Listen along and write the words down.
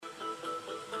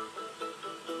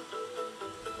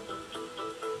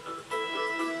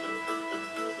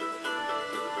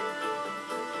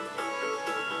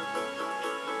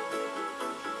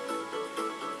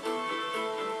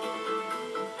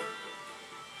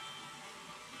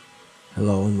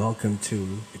Hello and welcome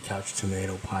to the Couch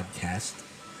Tomato Podcast.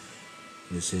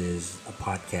 This is a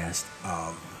podcast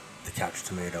of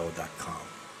thecouchtomato.com.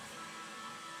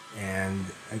 And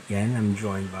again, I'm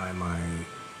joined by my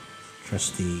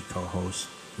trusty co-host,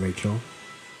 Rachel.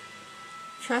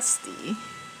 Trusty.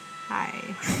 Hi.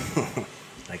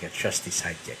 Like a trusty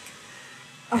sidekick.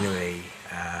 Anyway,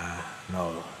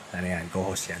 no, ano yan,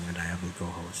 co-host yan, reliable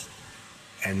co-host.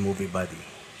 And movie buddy.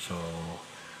 So,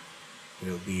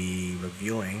 we'll be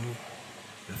reviewing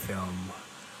the film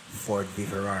Ford v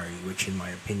Ferrari, which in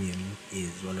my opinion is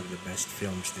one of the best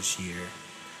films this year.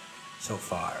 So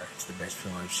far, it's the best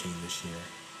film I've seen this year.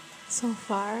 So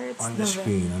far, it's On the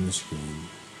screen.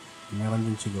 Meron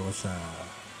din siguro sa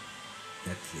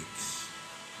Netflix.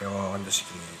 Pero on the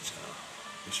screen, it's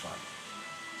this one.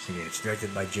 Sige, it's directed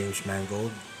by James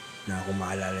Mangold, na kung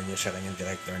maalala niyo siya kanyang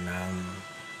director ng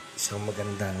isang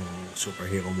magandang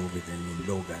superhero movie din, yung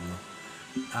Logan, no?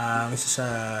 Isa sa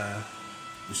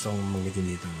gusto kong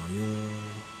manggitin dito, no? Yung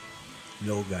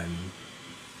Logan,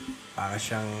 para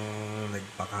siyang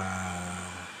nagpaka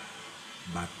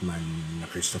Batman na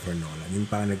Christopher Nolan. Yung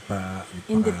parang nagpaka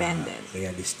Independent.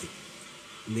 realistic.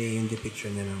 Hindi, yung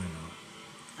depiction niya ng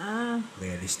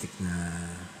realistic na,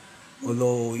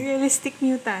 although, Realistic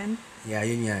mutant. yeah,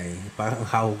 yun nga eh. Parang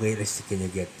how realistic can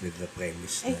you get with the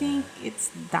premise I think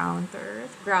it's down to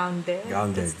earth. Grounded.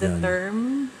 Grounded, That's the yun. term.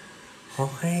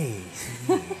 Okay,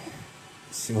 sige.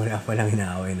 Simula pa lang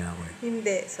inaaway na ako eh.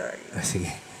 Hindi, sorry.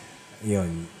 Sige.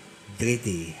 Yun.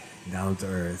 Gritty. Down to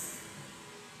earth.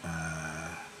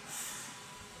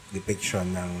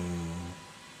 Depiction ng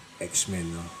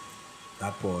X-Men, no?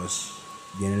 Tapos,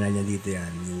 dinala niya dito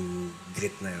yan, yung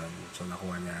grit na yun. So,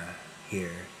 nakuha niya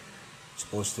here. It's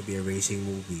supposed to be a racing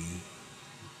movie,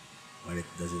 but it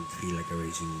doesn't feel like a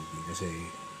racing movie kasi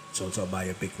it's also a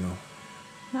biopic, no?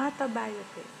 Not a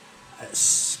biopic.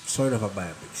 Sort of a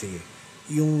biopic. Sige.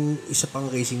 Yung isa pang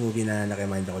racing movie na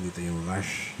nakimind ako dito, yung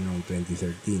Rush noong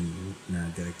 2013 na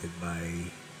directed by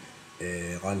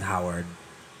Ron Howard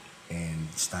and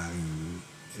starring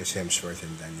Chris Hemsworth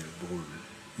and Daniel Brühl.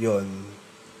 Yun,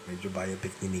 medyo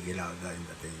biopic ni Miguel Lauda in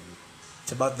dating.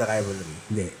 It's about the rivalry.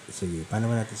 Hindi, sige. Paano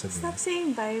mo natin sabihin? Stop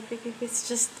saying biopic if it's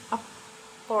just a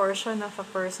portion of a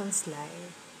person's life.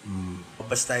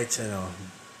 Basta it's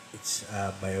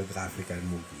a biographical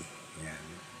movie. Yan.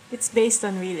 It's based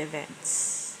on real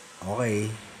events. Okay.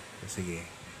 Sige.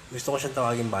 Gusto ko siyang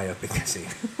tawagin biopic kasi.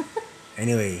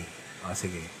 Anyway,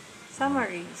 sige.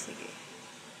 Summary, sige.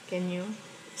 Can you?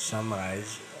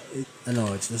 Summarize.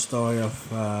 It's the story of,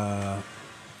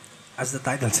 as the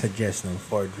title suggests, no,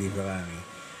 Ford v Ferrari.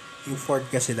 Yung Ford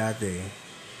kasi dati,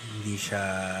 hindi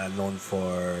siya known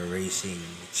for racing.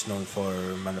 It's known for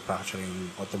manufacturing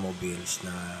automobiles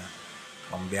na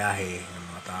pangbiyahe ng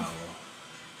mga tao.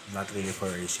 Not really for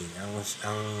racing.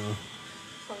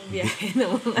 Pangbiyahe ng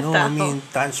mga No, tao. I mean,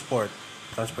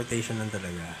 transportation lang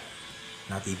talaga.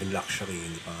 Not even luxury,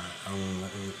 hindi pa nga. Ang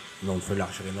known for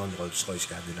luxury noon,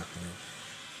 Rolls-Royce, Cadillac.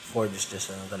 Ford is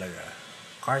just talaga.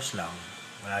 Cars lang.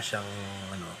 Wala siyang.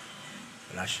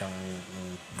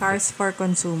 Cars for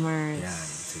consumers. Yan,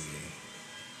 sige.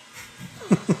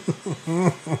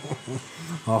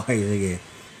 Okay, sige.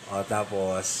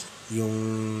 Tapos, yung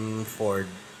Ford,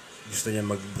 gusto niya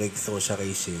mag-breakthrough sa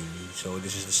racing. So,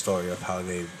 this is the story of how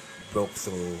they broke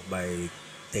through by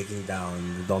taking down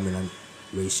the dominant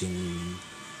racing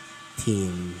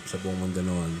team sa buong mundo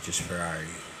noon, which is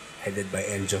Ferrari. Headed by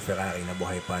Enzo Ferrari, na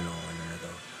buhay pa no,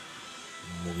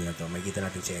 movie na to. Makikita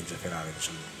natin si Enzo Ferrari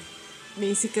sa movie.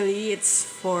 Basically, it's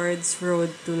Ford's road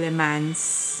to Le Mans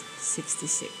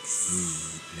 66.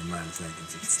 Le Mans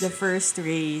 1966. It's the first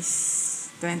race,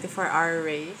 24-hour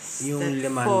race Yung that Le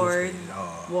Mans, Ford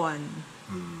oo. won.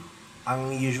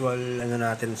 Ang usual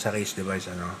natin sa race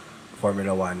device,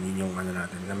 Formula 1, yun yung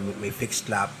natin. May fixed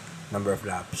lap, number of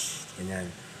laps, ganyan.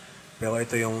 Pero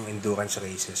ito yung endurance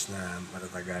races na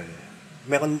matatagal.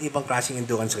 Meron ibang klaseng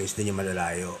endurance race din yung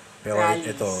malalayo. Pero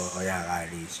Rallies. ito,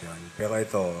 rallies yun. Pero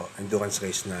ito, endurance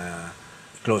race na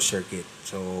closed circuit.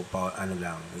 So,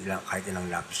 kahit ilang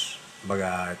laps.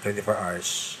 Baga, 24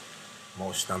 hours,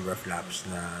 most number of laps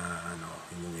na,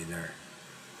 yung winner.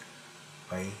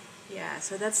 Okay? Yeah,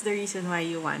 so that's the reason why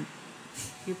you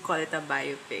call it a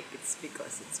biopic. It's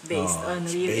because it's based on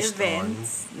it's real based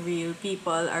events. Real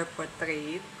people are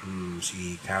portrayed.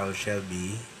 Si Carroll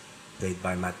Shelby, played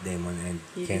by Matt Damon and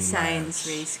He Ken designs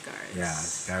Miles. race cars. Yeah,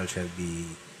 Carroll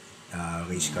Shelby,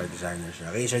 race car designer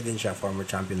siya. Racer din siya, former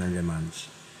champion ng Le Mans.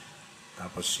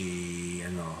 Tapos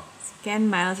Ken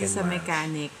Miles Ken is a Miles.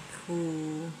 mechanic who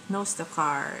knows the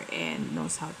car and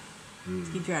knows how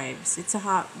he drives. It's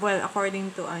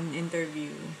according to an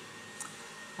interview,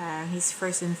 He's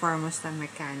first and foremost a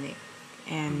mechanic.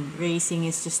 And racing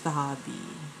is just a hobby.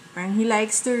 Parang he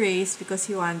likes to race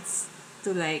because he wants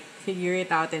to like figure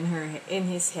it out in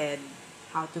his head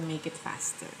how to make it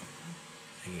faster.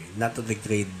 Okay. Not to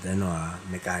degrade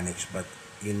mechanics, but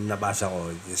yung nabasa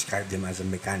ko, described him as a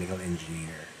mechanical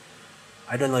engineer.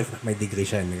 I don't know if may degree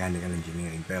siya in mechanical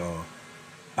engineering, pero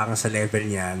parang sa level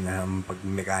niya na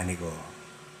pag-mekaniko,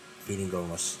 feeling ko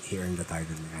was here in the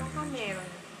title mechanical engineer.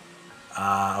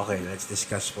 Okay, let's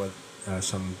discuss what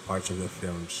some parts of the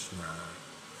films na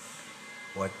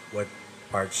what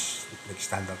parts like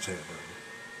stand out sa'yo.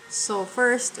 So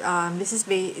first,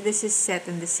 this is set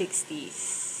in the 60s,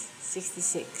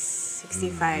 66,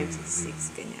 65,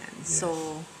 66 ganyan. Yes.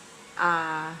 So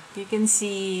you can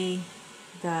see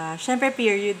syempre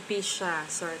period piece siya,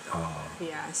 sort of.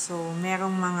 Yeah, so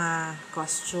merong mga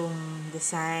costume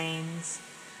designs,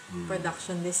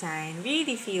 production design,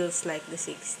 really feels like the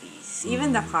 60s.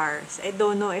 Even the cars. I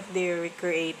don't know if they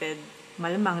recreated,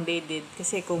 malamang they did.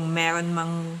 Kasi kung meron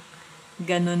mang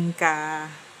ganun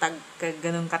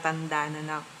ganun katanda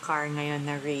na car ngayon,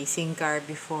 na racing car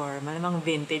before, malamang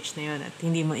vintage na yun at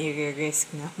hindi mo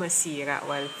i-risk na masira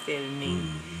while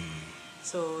filming.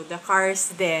 So, the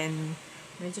cars then,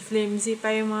 medyo flimsy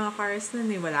pa yung mga cars nun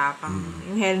eh. Wala pang,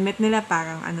 yung helmet nila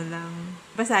parang ano lang.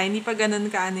 Basta, hindi pa ganun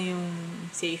ka yung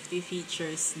safety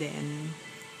features then.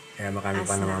 Kaya marami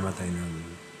pa namamatay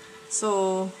nun.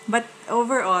 So, but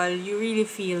overall, you really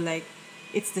feel like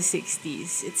it's the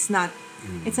 60s. It's not,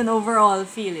 it's an overall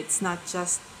feel. It's not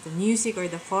just the music or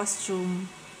the costume.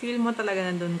 Feel mo talaga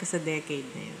nandun ka sa decade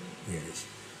na yun. Yes.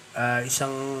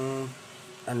 Isang,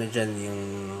 dyan yung,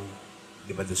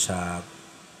 di ba doon sa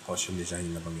costume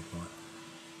design na banggit mo nga.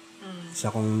 Isa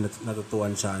kong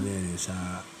natutuwan sa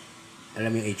sa,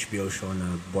 alam yung HBO show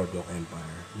na Boardwalk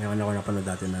Empire. Meron ako napanood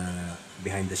dati na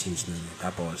behind the scenes nun.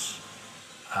 Tapos,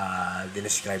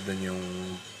 dinescribe nun yung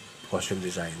costume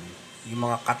design. Yung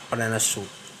mga cut pala na suit,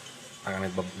 parang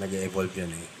nag-evolve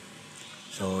yun eh.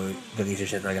 So,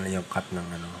 the-research niya talaga na yung cut ng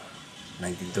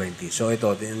 1920. So,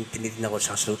 ito, tinitignan ko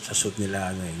sa suit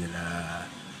nila, nila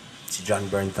si John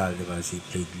Berntal, di ba? Si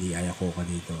played Lee Iacocca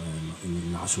dito.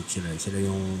 Nakasuit sila. Sila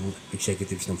yung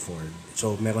executives ng Ford.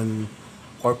 So, meron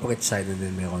corporate side and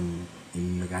then meron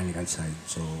yung mechanical side.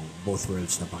 So, both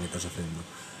worlds napakita sa film.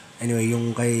 Anyway,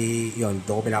 yung doon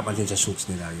ko pinapansin sa suits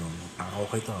nila, yung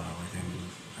okay to, okay to.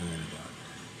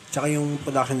 Tsaka yung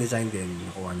production design din,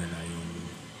 nakuha nila yung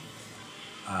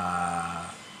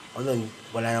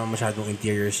wala naman masyadong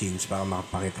interior scenes para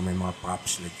makapakita may mga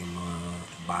props like yung mga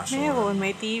baso. Meron,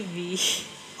 may TV.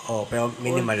 Pero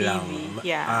minimal TV, lang.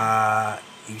 yeah.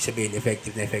 Ibig sabihin,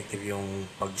 effective yung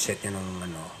pag-set niya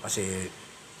ng kasi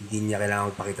hindi niya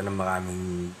kailangan magpakita ng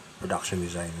maraming production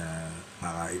design na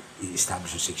para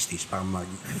i-establish yung 60s, para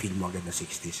mag-feel mo agad na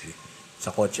 60s eh. Sa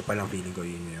kotse pa lang feeling ko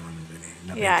yun yung dun eh.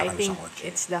 Yeah, I think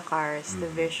it's the cars, the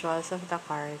visuals of the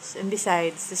cars. And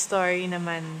besides, the story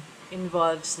naman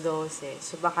involves those eh.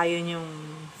 So baka yun yung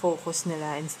focus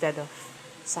nila instead of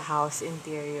sa house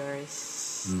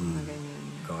interiors.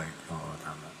 Ganyan. Correct. Oo,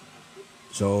 tama.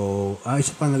 So,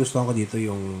 isa pa nagustuhan ko dito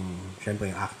yung, syempre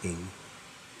yung acting.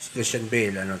 Si Christian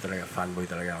Bale, talaga, fanboy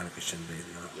talaga ako ni Christian Bale.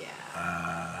 No? Yeah.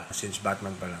 Since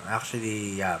Batman pa lang.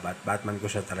 Actually, yeah, Batman ko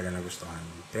siya talaga nagustuhan.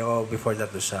 Pero before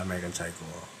that, sa American Psycho,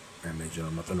 medyo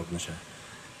matunog na siya.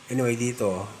 Anyway,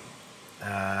 dito,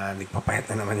 nagpapayat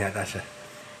na naman yata siya.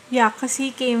 Yeah,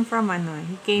 kasi he came from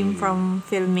from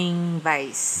filming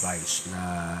Vice. Vice, na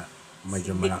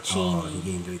medyo malaki. He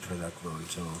gained weight for that role.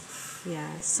 So,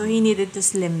 yeah, so he needed to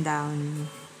slim down.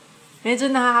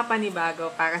 Medyo nakakapanibago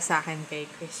para sa akin kay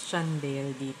Christian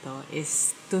Bale dito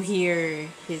is to hear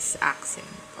his accent.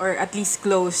 Or at least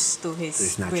close to his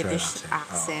British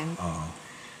accent.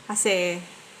 Kasi,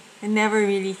 I never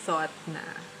really thought na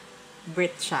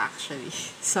Brit siya actually.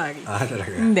 Sorry.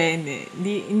 Talaga? Hindi.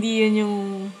 Hindi yun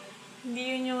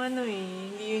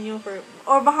yung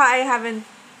or baka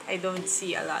I don't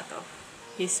see a lot of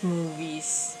his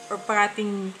movies. Or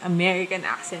parating American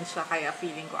accent siya, kaya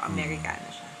feeling ko Amerikano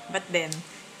siya. But then,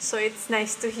 so it's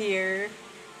nice to hear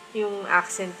yung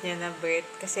accent niya na Brit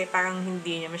kasi parang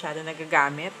hindi niya masyado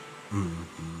nagagamit.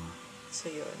 So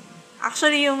yun.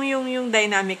 Actually, yung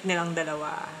dynamic nilang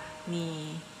dalawa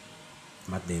ni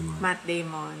Matt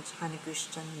Damon tsaka ni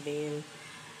Christian Bale.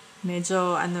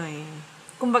 Medyo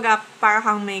kumbaga para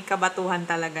kang may kabatuhan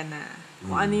talaga na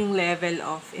kung ano yung level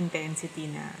of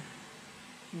intensity na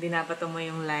binabato mo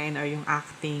yung line or yung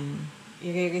acting,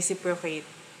 i-reciprocate.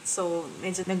 So,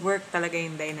 medyo nag-work talaga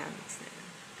yung dynamics nila.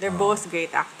 They're both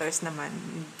great actors naman.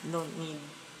 Don't need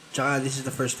Tsaka, this is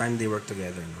the first time they work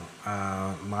together, no?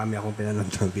 Marami akong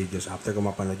pinanood ng videos after ko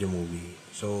mapanood yung movie.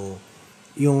 So,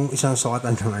 yung isang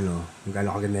sukatan ng yung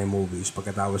gano'ng kaganda yung movie is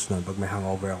pagkatapos nun, pag may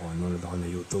hangover ako, nanonood ako na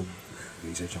YouTube.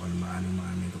 Research ako ng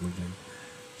mga tungkol dyan.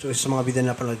 So, sa mga video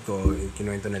na napanood ko,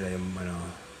 kinuwento nila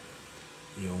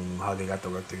yung how they got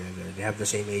to work together. They have the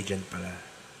same agent pala.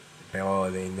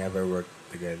 Pero they never worked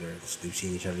together. They've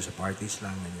seen each other sa parties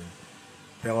lang. Ganyan.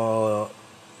 Pero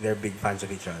they're big fans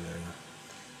of each other. No?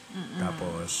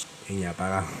 Tapos, yun nga,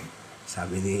 parang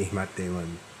sabi ni Matt Damon,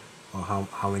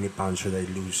 how many pounds should I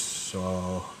lose? So,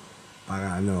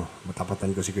 parang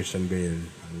matapatan ko si Christian Bale.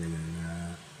 Ang ganyan.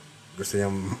 Gusto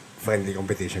niyang friendly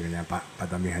competition, ganyan,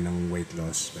 padamihan ng weight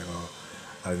loss. Pero,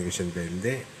 sabi ni Christian Bale,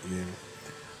 hindi.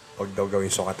 Huwag daw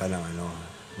gawin sukatan ng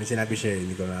may sinabi siya,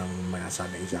 hindi ko lang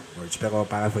masasabi exact words. Pero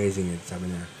paraphrasing it, sabi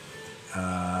niya,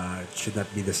 it should not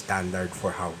be the standard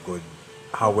for how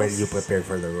well you prepare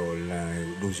for the role na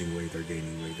losing weight or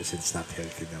gaining weight kasi it's not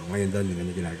healthy daw. Ngayon daw, hindi na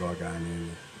niya ginagawa yun.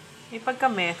 May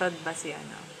pagka-method ba si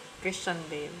Christian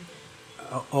Bale?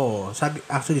 Oo. Sabi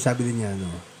din niya,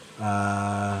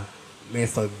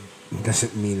 method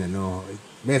doesn't mean,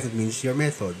 method means your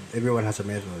method. Everyone has a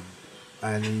method.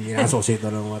 And ina-associate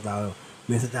ng mga tao.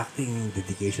 Method acting,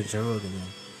 dedication sa role, ganyan.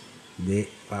 Hindi,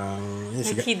 parang...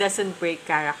 he doesn't break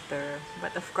character, but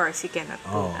of course, he cannot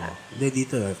do that. Hindi,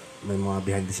 dito, may mga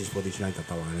behind the scenes footage lang,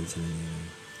 tatawanan sila niya.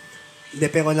 Hindi,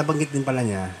 pero nabanggit din pala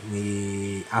niya,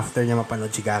 after niya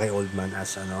mapanood si Gary Oldman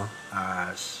as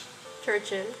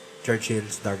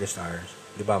Churchill's Darkest Hours.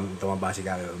 Di ba, tumaba si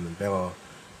Gary Oldman, pero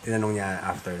tinanong niya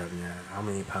after, sabi niya, how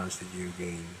many pounds did you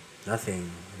gain? Nothing.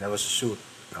 That was a suit.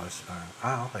 Tapos,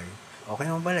 okay. Okay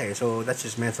naman pala eh. So, that's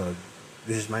his method.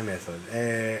 This is my method.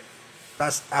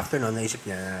 Tapos, after nun, naisip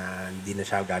niya na hindi na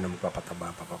siya gano'ng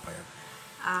magpapataba, papapayat.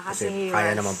 Kasi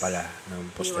kaya naman pala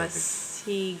ng prosthetic.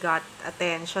 He got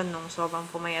attention nung sobrang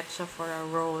pumayat siya for a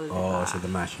role. Oo, so The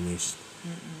Machinist.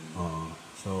 Oo.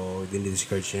 So,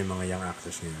 din-discourage niya yung mga young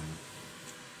actors ngayon.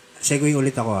 Seguing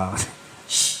ulit ako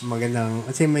magandang,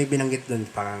 kasi may binanggit dun,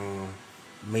 parang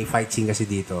may fight scene kasi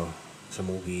dito sa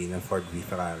movie ng Ford v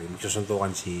Ferrari.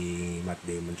 Magsusuntukan si Matt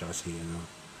Damon tsaka si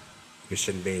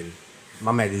Christian Bale.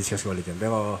 Mamaya, discuss ko ulit yan.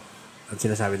 Pero, ang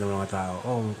sinasabi ng mga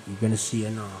tao, you're gonna see,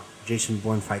 Jason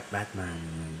Bourne fight Batman.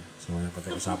 So,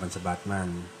 napag-usapan sa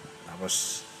Batman.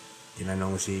 Tapos,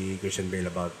 tinanong si Christian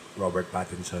Bale about Robert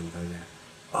Pattinson.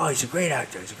 He's a great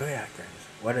actor.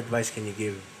 What advice can you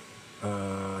give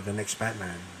the next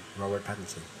Batman, Robert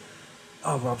Pattinson?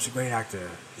 Rob's a great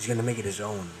actor. He's gonna make it his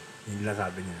own. Yun lang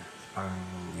sabi niya. Parang,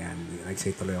 yan,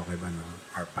 nag-say tuloy ako kay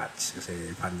Arpats kasi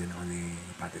fan din ako ni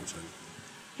Pattinson.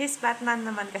 His Batman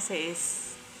naman kasi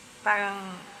is parang,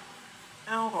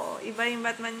 iba yung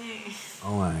Batman niya eh.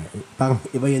 Oo nga eh. Parang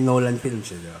iba yung Nolan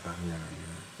films eh, di ba? Parang gano'n.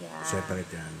 Yeah. Separate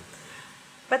yan.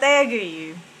 But I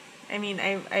agree. I mean,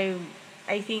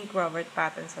 I think Robert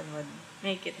Pattinson would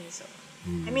make it his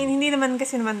own. I mean, hindi naman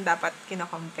dapat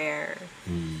kino-compare.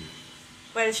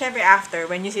 Well, syempre after,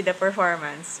 when you see the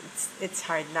performance, it's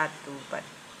hard not to. But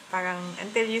parang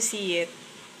until you see it,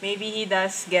 maybe he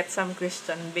does get some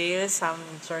Christian Bale, some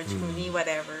George Clooney,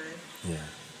 whatever. Yeah.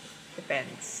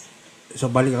 Depends. So,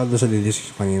 balik ako doon sa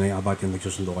discussion kanina yung about yung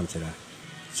nagsusundukan sila.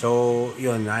 So,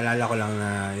 yun, naalala ko lang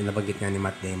na yung nabanggit nga ni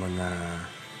Matt Damon na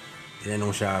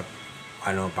tinanong siya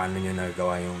paano niya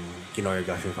nagawa yung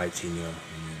kinoreograph yung fight scene yun.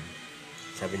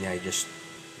 Sabi niya, I just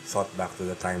thought back to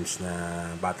the times na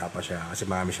bata pa siya kasi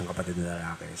marami siyang kapatid na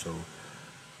lalaki. So,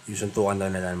 yung suntukan daw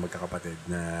nila ng magkakapatid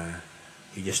na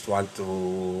you just want to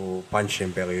punch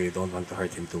him pero you don't want to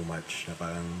hurt him too much. Na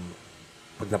parang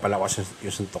pag napalakas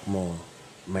yung suntok mo,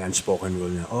 may unspoken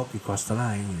rule na, you crossed the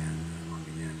line. Yan, mga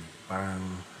ganyan. Parang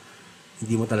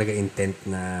hindi mo talaga intent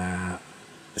na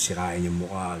sirain yung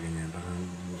mukha, ganyan. Parang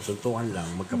suntukan lang,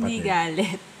 magkapatid. Hindi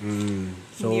galit.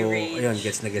 So, hindi rage. ayun,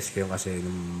 gets na gets ko yun kasi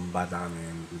nung bata kami,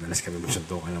 madalas kami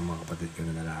magsuntukan ng mga kapatid ko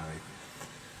na lalaki.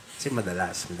 Kasi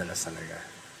madalas talaga.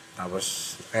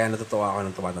 Tapos, kaya natutuwa ako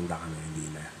nung tumatanda kami, hindi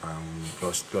na. Parang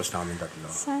close na kami tatlo.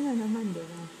 Sana naman,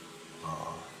 diba?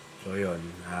 Oo. So, yun.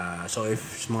 So, if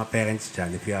mga parents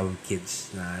dyan, if you have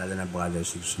kids na lalo na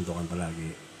brothers, suntukan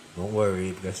palagi, don't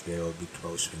worry because they will be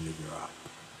close when they grow up.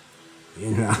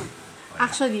 Yun lang.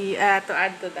 Actually, to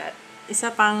add to that, isa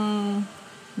pang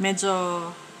medyo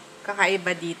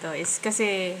kakaiba dito is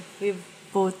kasi we've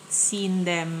both seen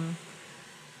them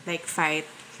like fight,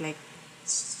 like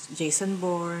Jason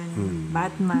Bourne,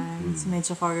 Batman,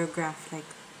 medyo choreographed, like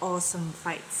awesome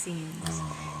fight scenes.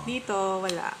 Dito,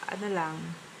 wala. Ano lang.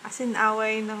 As in,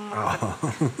 away ng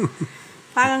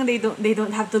parang they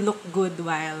don't have to look good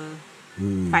while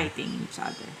fighting each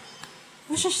other.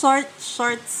 It was a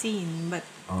short scene, but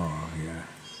Oh, yeah.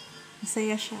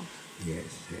 Masaya siya.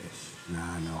 Yes.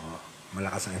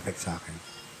 Malakas ang effect sa akin.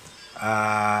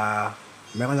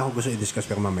 Meron ako gusto i-discuss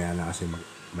pero mamaya na kasi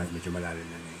medyo malalim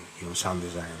na yung sound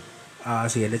design.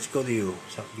 Sige, let's go to you.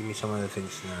 So, give me some of the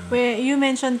things na... Well, you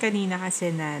mentioned kanina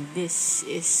kasi na this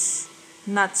is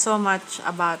not so much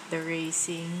about the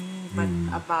racing, but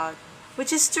about...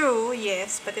 Which is true,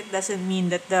 yes, but it doesn't mean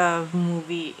that the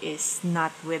movie is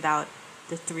not without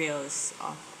the thrills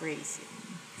of racing.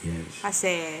 Yes.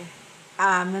 Kasi,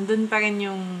 nandun pa rin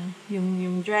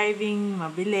yung driving,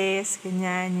 mabilis,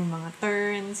 ganyan, yung mga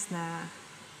turns na...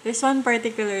 There's one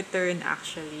particular turn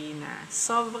actually na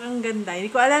sobrang ganda. Hindi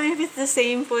ko alam if it's the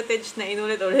same footage na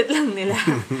inulit-ulit lang nila.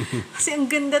 Kasi ang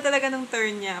ganda talaga ng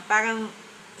turn niya. Parang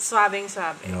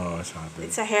swabing-swabe. Oo, swabe.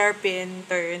 It's a hairpin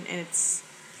turn and it's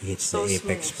Hits so the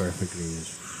apex smooth. perfectly.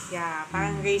 Yeah,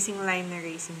 parang racing line na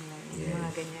racing line. Yes.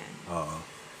 Mga ganyan. Oo.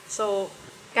 So,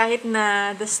 kahit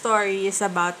na the story is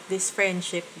about this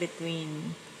friendship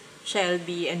between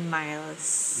Shelby and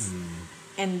Miles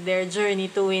and their journey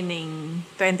to winning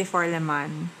 24 Le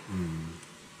Mans,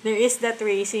 there is that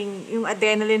racing, yung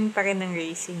adrenaline pa rin ng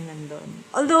racing nandun.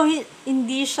 Although,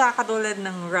 hindi siya katulad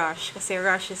ng Rush, kasi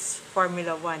Rush is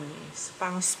Formula 1. So,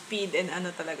 parang speed and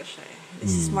ano talaga siya.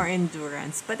 This is more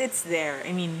endurance. But it's there.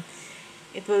 I mean,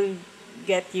 it will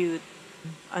get you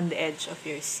on the edge of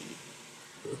your seat.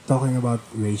 Talking about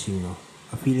racing, no?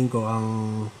 Feeling ko ang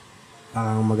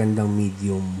parang magandang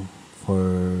medium for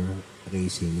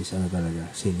racing is ano talaga,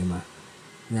 cinema.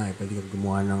 Pwede ka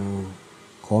gumawa ng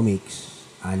comics,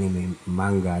 anime,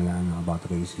 manga na about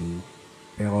racing.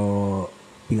 Pero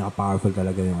pinaka-powerful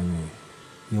talaga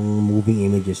yung moving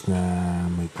images na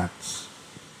may cuts.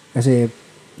 Kasi,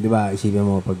 di ba, isipin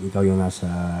mo, pag ikaw yung nasa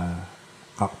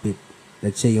cockpit,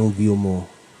 let's say yung view mo,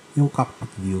 yung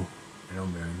cockpit view, alam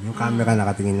mo yun, yung camera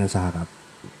nakatingin lang sa harap.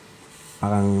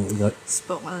 Parang,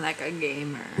 Spoken like a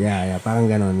gamer. yeah, parang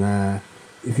ganon na,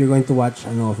 if you're going to watch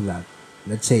of that,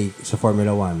 let's say, sa Formula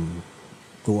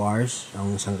 1, 2 hours,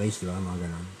 ang isang race, di ba, mga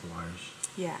ganon, 2 hours.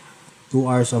 Yeah. 2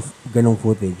 hours of ganong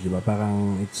footage, di ba,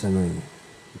 parang, it's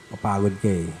papagod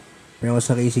ka eh. Pero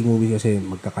sa racing movies kasi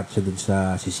magka-cut siya dun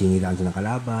sa sisingitan sa ng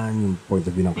kalaban, yung point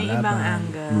of view ng May kalaban. ibang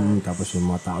angles. Tapos yung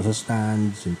mga tao sa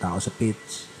stands, yung tao sa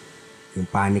pits, yung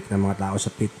panic ng mga tao sa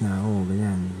pit na,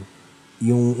 ganyan.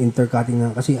 Yung intercutting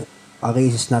na, kasi a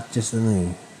race is not just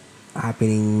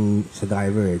happening sa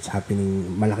driver, it's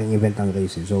happening, malaking event ang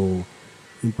race eh. So,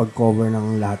 yung pag-cover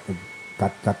ng lahat ng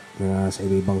cut-cut na sa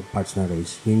ibang parts ng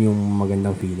race, yun yung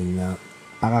magandang feeling na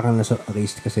para kang nasa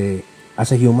race kasi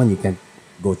as a human, you can't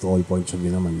go to all points of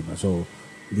view naman, di ba? So,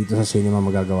 dito sa cinema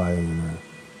magagawa yun na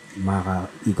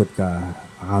makakaikot ka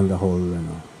around the whole,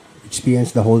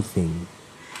 experience the whole thing.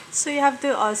 So you have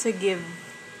to also give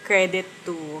credit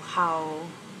to how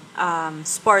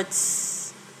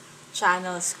sports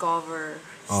channels cover,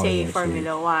 say, yes,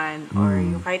 Formula 1 or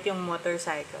yung kahit yung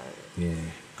motorcycle. Yeah.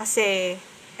 Kasi,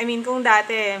 I mean, kung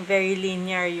dati, very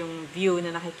linear yung view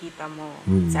na nakikita mo.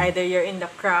 It's either you're in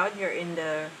the crowd, you're in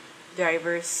the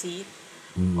driver's seat,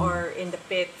 or in the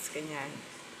pits, ganyan.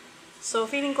 So,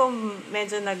 feeling ko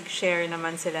medyo nag-share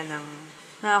naman sila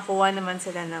nakakuha naman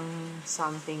sila ng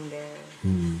something there.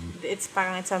 It's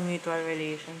parang it's a mutual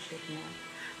relationship na.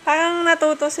 Parang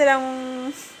natuto silang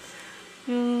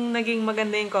yung naging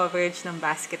maganda yung coverage ng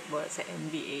basketball sa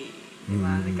NBA.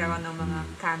 Diba? Nagkaroon ng mga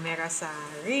camera sa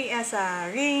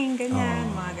ring, ganyan,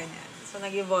 mga ganyan. So,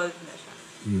 nag-evolve na siya.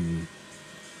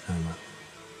 Tama.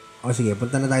 O sige,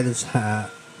 punta na tayo dun sa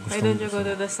Why don't you go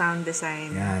to the sound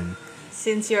design? Yan.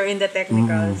 Since you're in the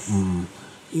technicals.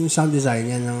 Yung sound design,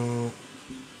 yan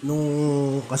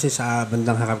nung kasi sa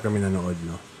bandang harap kami nanood,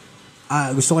 no?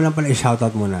 Gusto ko lang pala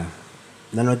i-shoutout muna.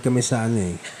 Nanood kami sa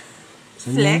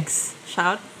Flex?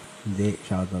 Shout? Hindi,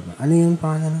 shoutout. Ano yung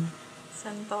pangalan?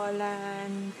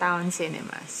 Santolan Town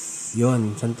Cinemas.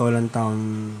 Yun, Santolan Town.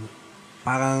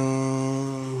 Parang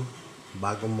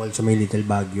bagong mall sa may Little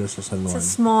Baguio sa San Juan. It's a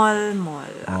small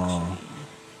mall, actually.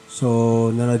 So,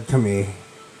 nanood kami.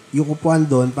 Yung upuan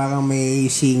doon, parang may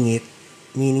singit.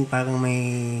 Meaning parang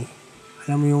may,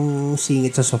 alam mo yung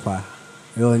singit sa sofa.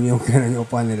 Yun, yung ganun yung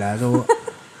upuan nila. So,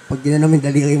 pag ginanon mo yung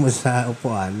daliri mo sa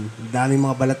upuan, daming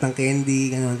mga balat ng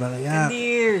candy, ganun. Parang,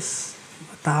 Dears.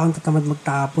 taon tatamad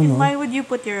magtapon, no? Why would you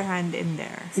put your hand in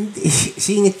there? Hindi,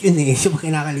 singit yun eh. So,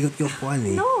 kinakalikot yung upuan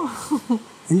eh. No.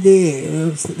 Hindi,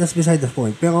 that's beside the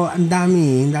point. Pero ang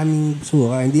daming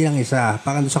basura. Hindi lang isa.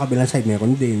 Parang doon sa kabilang side,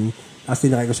 meron din. Tapos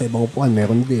tinakay ko sa ibang upuan,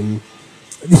 meron din.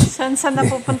 Saan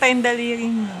napupunta yung daliri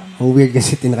mo? Ang weird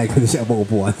kasi tinakay ko doon sa ibang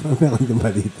upuan. Meron din ba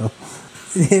dito?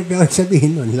 Pero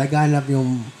sabihin nun, laganap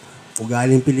yung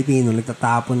ugaling Pilipino,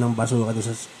 nagtatapon ng basura doon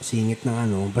sa singit ng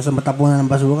ano. Basta matapunan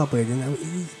ng basura, pwede na.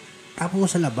 Tapon mo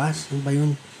sa labas. Ano ba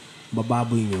yun?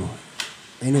 Bababoy nyo.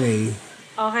 Anyway.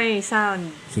 Okay, sound.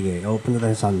 Sige, open na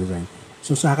tayo sa sound design.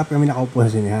 So, sakap kami nakaupo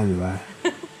sa sinihan, di ba?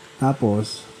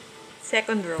 Tapos,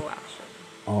 second row action.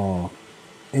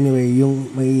 Anyway,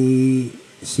 yung may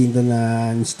scene doon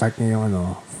na start na yung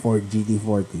Ford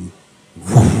GT40.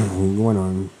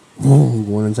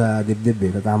 Gumanon sa dibdib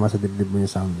eh. Tatama sa dibdib mo yung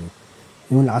sound eh.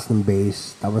 Yung lakas ng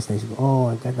bass. Tapos naisip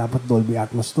ko, dapat Dolby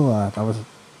Atmos to ah. Tapos,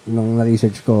 nung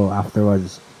na-research ko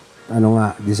afterwards,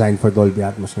 design for Dolby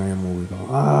Atmos nga yung movie ko.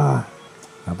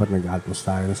 Dapat nag-Atmos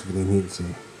tayo sa Green Hills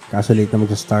eh. Kaso late na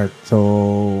mag-start.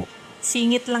 So,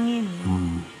 singit lang yun.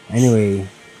 Anyway,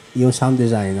 yung sound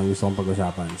design ang gusto kong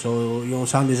pag-usapan. So, yung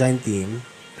sound design team,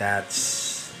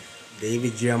 that's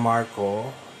David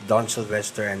Gianmarco, Don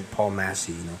Sylvester, and Paul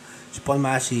Massey. Si Paul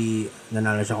Massey,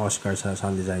 nanalo siyang Oscar sa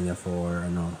sound design niya for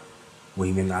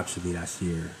Bohemian Rhapsody last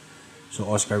year. So,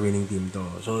 Oscar-winning team to.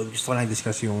 So, gusto ko lang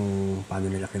discuss yung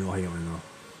paano nila kinuha yung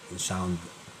sound.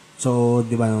 So,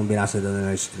 di ba, nung binasa doon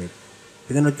na yung script,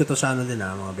 pinanood ko to sa mga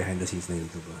behind the scenes na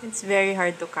YouTube. It's very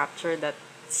hard to capture that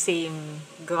same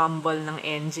grumble ng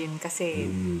engine kasi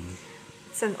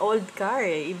it's an old car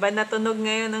eh. Iba na tunog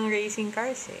ngayon ng racing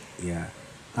cars eh. Yeah.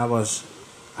 Tapos,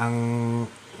 ang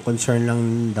concern lang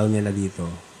daw nila dito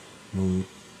nung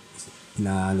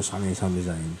sa kanila yung sound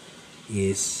design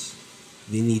is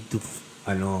they need to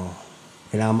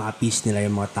kailangan ma-appease nila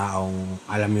yung mga taong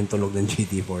alam yung tunog ng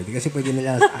GT40 kasi pwede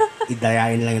nila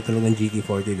idayain lang yung tunog ng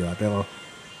GT40, diba? Pero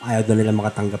ayaw doon nila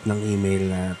makatanggap ng email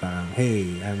na parang,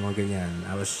 hey, mga ganyan,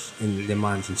 I was in Le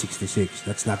Mans in 66.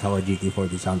 That's not how a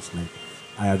GT40 sounds like.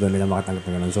 Ayaw doon nila makatanggap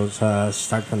ng ganun. So, sa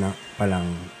start pa lang,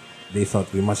 they thought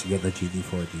we must get a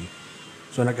GT40.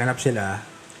 So, naghanap sila.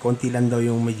 Konti lang daw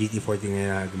yung may GT40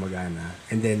 ngayon na gumagana.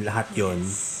 And then, lahat yon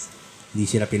hindi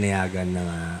sila pinayagan na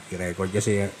i-record.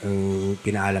 Kasi, ang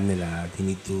pinaalam nila, they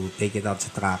need to take it out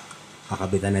sa track.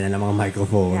 Kakabitan nila ng mga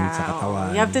microphone sa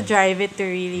katawan. You have to drive it to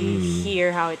really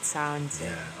hear how it sounds.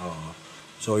 Yeah, oo.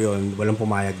 So, yun. Walang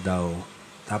pumayag daw.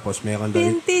 Tapos, meron daw...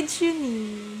 Vintage yun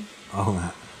eh. Oo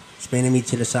nga. Tapos, may na-meet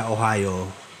sila sa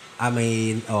Ohio.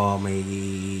 May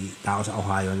tao sa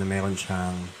Ohio na meron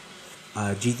siyang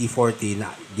GT40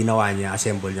 na ginawa niya,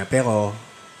 assemble niya. Pero,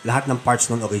 lahat ng parts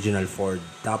ng original Ford.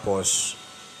 Tapos,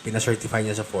 pina-certify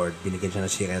niya sa Ford, binigyan siya ng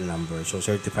serial number. So,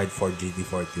 certified Ford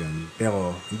GT40 yun.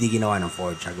 Pero, hindi ginawa ng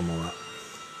Ford, siya gumawa.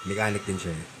 Mechanic din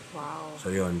siya eh. Wow.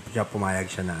 So, yun. Siya pumayag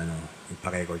siya na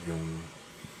ipa-record yung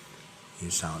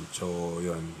sound. So,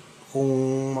 yun. Kung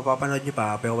mapapanood niyo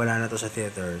pa, pero wala na to sa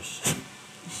theaters.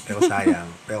 Pero sayang.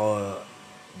 Pero,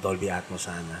 Dolby Atmos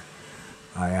sana.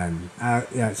 Ayan.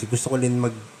 Yeah, gusto ko din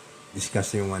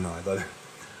mag-discuss yung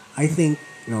I think,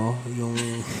 yung...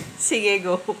 Sige,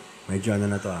 go. Medyo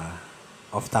na to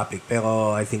off topic,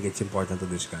 pero I think it's important to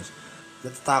discuss.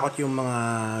 Natatakot yung mga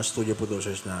studio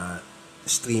producers na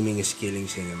streaming is killing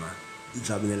cinema.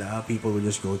 Sabi nila, people will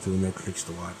just go to Netflix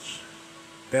to watch.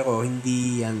 Pero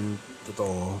hindi yan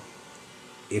totoo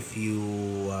if you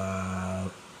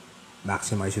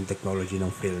maximize yung technology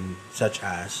ng film such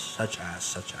as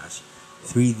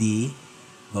 3D,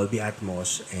 Dolby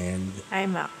Atmos, and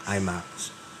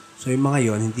IMAX. So, yung mga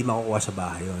yon hindi makukuha sa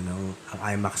bahay yun. Ang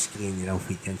IMAX screen nilang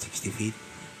feet yan, 60 feet,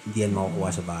 hindi yan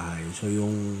makukuha sa bahay. So,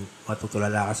 yung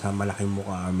matutulala ka sa malaking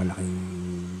mukha, malaking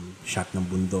shot ng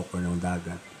bundok o ng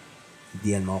dagat, hindi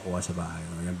yan makukuha sa bahay.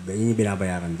 Yun yung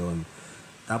binabayaran doon.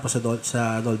 Tapos,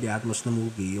 sa Dolby Atmos na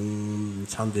movie, yung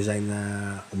sound design na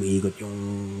umiikot yung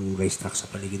racetrack sa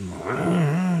paligid mo.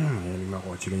 Yan yung mga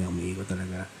kotse ganyan, umiikot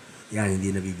talaga. Yan,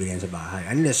 hindi nabibili yan sa bahay.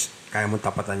 Unless, kaya mong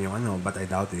tapatan yung but I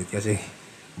doubt it. Kasi,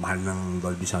 mahal ng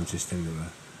Dolby Sound System, diba?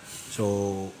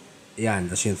 So, yan.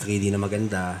 Tapos yung 3D na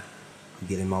maganda,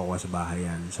 hindi rin makukuha sa bahay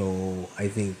yan. So, I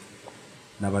think,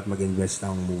 dapat mag-invest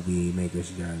ang movie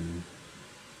makers dyan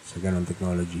sa ganong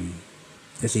technology.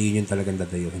 Kasi yun yung talagang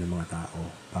dadayuhin ng mga tao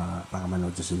para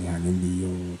manood sa sinihan. Hindi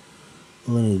yung,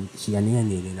 si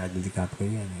Leonardo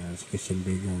DiCaprio yan. Si Christian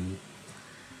Bale yan.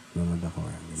 Manood ako.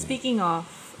 Speaking of,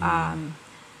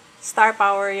 star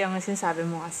power yung sinasabi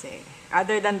mo kasi.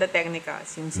 Other than the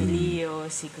technicals, yung si Leo,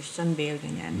 si Christian Bale,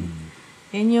 ganyan.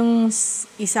 Yan yung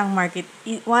isang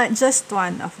just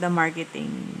one of the marketing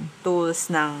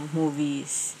tools ng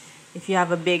movies. If you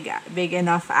have a big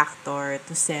enough actor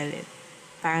to sell it.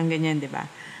 Parang ganyan, di ba?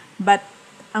 But,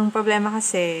 ang problema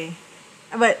kasi,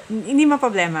 hindi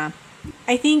problema.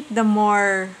 I think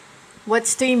what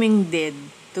streaming did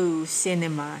to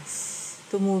cinemas,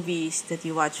 to movies that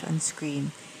you watch on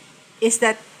screen, is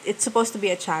that it's supposed to be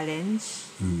a challenge.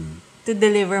 to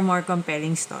deliver more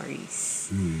compelling stories.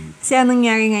 Kasi anong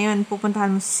nangyari ngayon,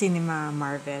 pupuntahan mo sa cinema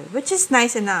Marvel, which is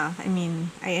nice enough. I mean,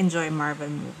 I enjoy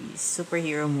Marvel movies,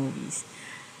 superhero movies.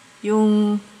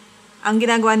 Ang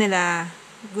ginagawa nila,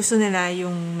 gusto nila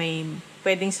yung may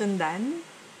pwedeng sundan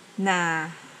na,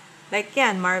 like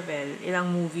yan, Marvel, ilang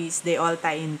movies, they all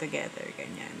tie in together,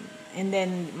 ganyan. And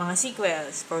then, mga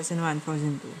sequels, Frozen 1,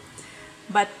 Frozen 2.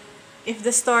 But, if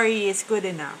the story is good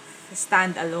enough, a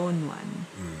stand-alone one,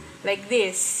 like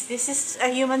this is a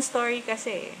human story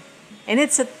kasi. And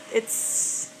it's,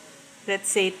 let's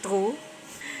say, true,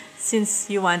 since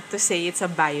you want to say it's a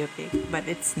biopic, but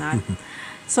it's not.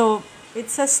 So,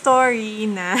 it's a story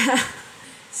na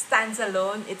stands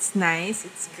alone, it's nice,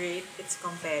 it's great, it's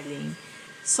compelling.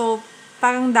 So,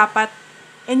 parang dapat,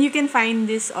 and you can find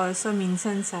this also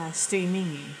minsan sa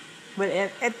streaming eh. Well,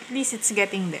 at least it's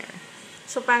getting there.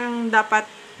 So, parang dapat,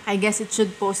 I guess it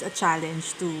should pose a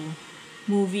challenge to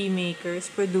movie makers,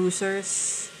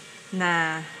 producers,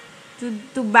 na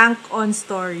to bank on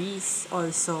stories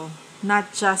also, not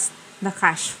just the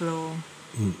cash flow.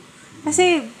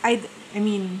 Kasi, I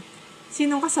mean,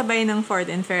 sinong kasabay ng Ford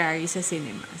and Ferrari sa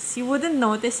cinemas? You wouldn't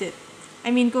notice it.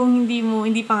 I mean, kung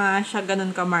hindi pa nga siya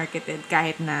ganun ka-marketed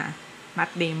kahit na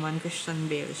Matt Damon, Christian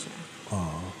Bale siya.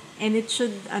 And it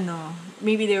should,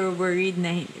 maybe they were worried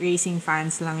na racing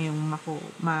fans lang yung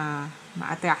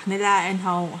ma-attract nila, and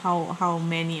how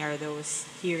many are those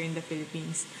here in the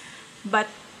Philippines. But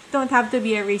don't have to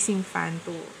be a racing fan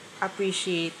to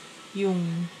appreciate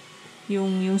yung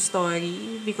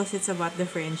story, because it's about the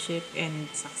friendship and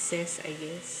success, I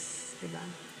guess. Diba?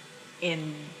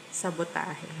 And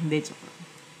sabotahe. Hindi, joke lang.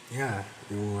 Yeah,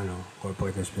 yung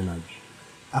corporate espionage.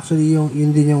 Actually,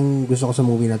 yun din yung gusto ko sa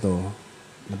movie na to.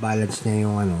 Na-balance niya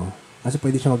yung kasi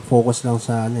pwede siya mag-focus lang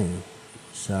sa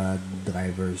sa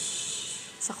drivers.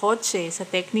 Sa kotse, sa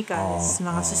technicals,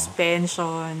 mga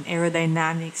suspension,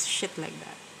 aerodynamics, shit like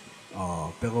that.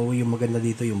 Pero yung maganda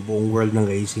dito, yung buong world ng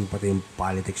racing, pati yung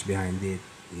politics behind it,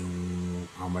 yung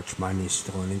how much money is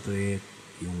thrown into it,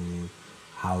 yung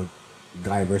how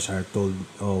drivers are told,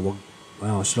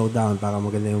 slow down para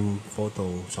maganda yung photo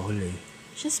sa huli.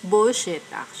 Just bullshit,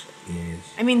 actually. Yes.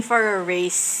 I mean, for a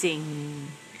race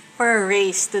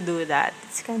to do that,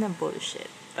 it's kind of bullshit.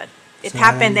 But it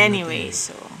happened anyway,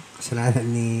 so. Kasalanan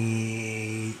ni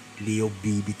Leo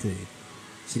Beebe to eh.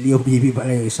 Si Leo Beebe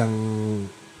pala yung isang,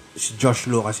 si Josh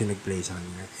Lucas yung nag-play sa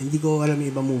kanya. Hindi ko alam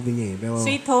yung ibang movie niya eh. Pero,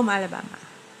 Sweet Home Alabama.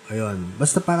 Ayun.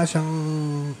 Basta para siyang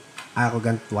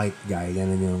arrogant white guy.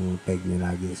 Ganun yung peg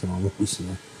niya lagi sa mga movies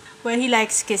niya. Well, he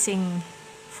likes kissing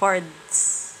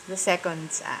the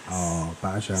second's ass.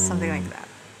 Para siyang something like that.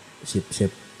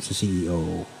 Sip-sip sa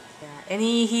CEO. Yeah. And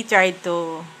he tried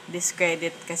to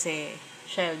discredit kasi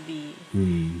Shelby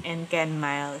and Ken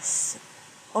Miles.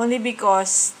 Only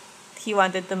because he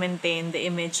wanted to maintain the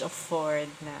image of Ford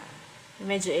na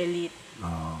medyo elite.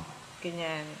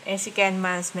 Ganyan. Si Ken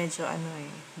Miles medyo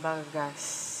bagas.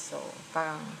 So,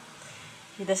 parang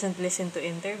he doesn't listen to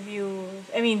interviews.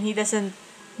 I mean, he doesn't,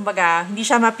 hindi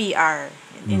siya ma-PR.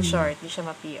 In short, hindi siya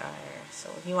ma-PR. So,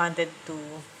 he wanted to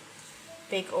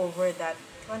take over that.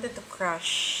 He wanted to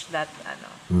crush that,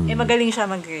 magaling siya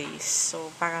mag-race.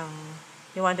 So, parang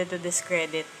he wanted to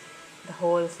discredit the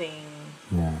whole thing.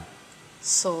 Yeah.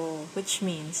 So, which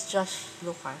means Josh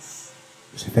Lucas.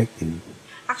 It's effective.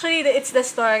 Actually, it's the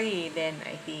story then,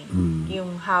 I think.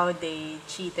 Yung how they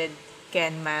cheated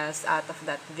Ken Miles out of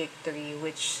that victory,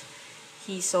 which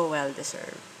he so well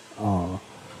deserved.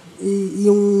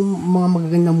 Yung mga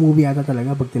magagandang movie ata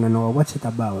talaga, pag tinanong ko, what's it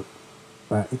about?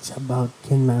 It's about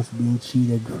Ken Miles being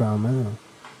cheated from,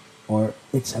 or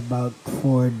it's about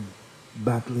Ford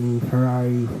battling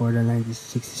Ferrari for the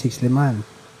 1966 Le Mans.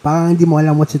 Parang hindi mo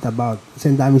alam what's it about.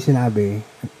 Kasi ang dami sinabi.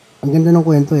 Ang ganda ng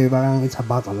kwento eh. Parang it's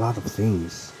about a lot of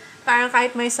things. Parang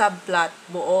kahit may subplot,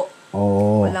 buo.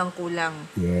 Walang kulang.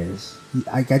 Yes.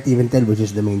 I can't even tell which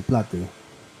is the main plot eh.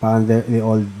 Parang they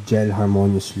all gel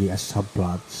harmoniously as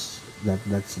subplots.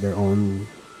 That's their own,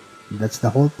 that's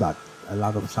the whole plot. A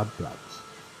lot of subplots.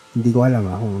 Hindi ko alam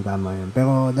kung tama yun.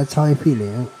 Pero that's how I feel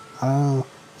eh.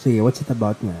 Sige, what's it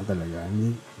about nga talaga?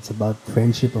 It's about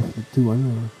friendship of the two,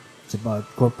 It's about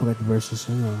corporate versus,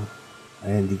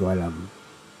 hindi ko alam.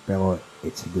 Pero,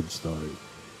 it's a good story.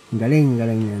 Ang galing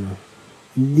niya,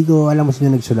 Hindi ko alam kung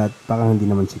sino nagsulat, parang hindi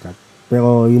naman sikat.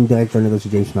 Pero, yung director nito si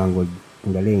James Mangold,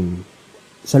 ang galing.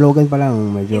 Sa Logan pa lang,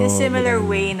 medyo... In a similar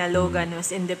way na Logan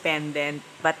was independent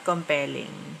but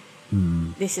compelling.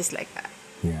 This is like that.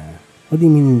 Yeah. What do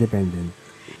you mean independent?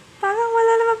 Parang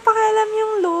wala naman pakialam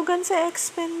yung Logan sa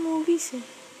X-Men movies eh.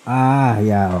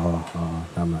 Yeah, oo.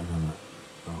 Tama.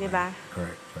 Okay. Diba?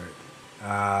 Correct.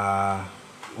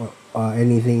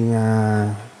 Anything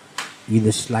you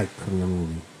dislike from the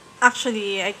movie?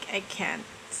 Actually, I can't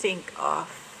think of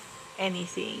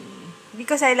anything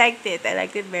because I liked it. I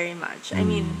liked it very much. I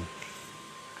mean,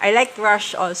 I liked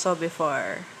Rush also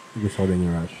before. Gusto ko din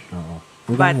yung Rush. Oo.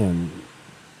 But- Hanggang yun.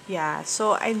 Yeah,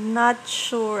 so I'm not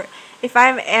sure if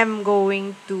I am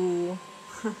going to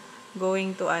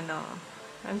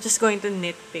I'm just going to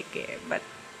nitpick it. But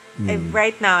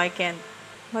right now I can't.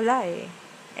 Wala eh.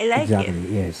 I like Exactly.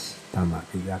 it. Yes. Tama.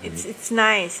 Exactly. It's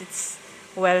nice. It's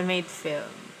well-made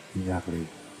film. Exactly.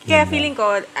 Kaya feeling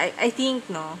ko, I think,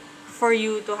 no, for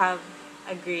you to have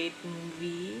a great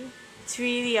movie, it's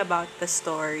really about the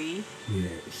story.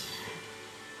 Yes.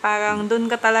 Parang doon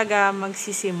ka talaga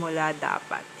magsisimula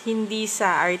dapat. Hindi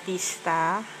sa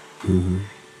artista,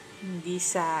 hindi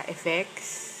sa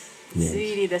effects. It's Yes.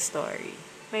 really the story.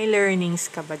 May learnings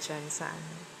ka ba dyan sa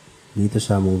ano? Dito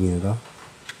sa movie na to,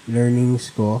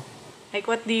 learnings ko, Like,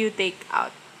 what do you take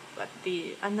out?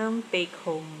 Anong take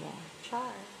home mo?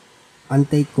 Char. ang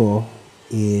take ko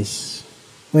is,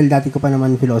 well, dati ko pa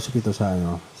naman philosophy to sa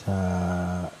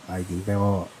writing,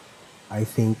 pero I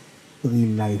think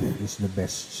real life is the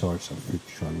best source of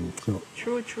fiction. So,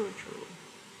 True.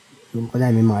 yung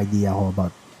pala may mga idea ako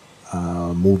about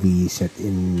movie set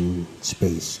in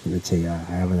space. Let's say,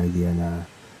 I have an idea na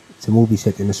it's a movie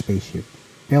set in a spaceship.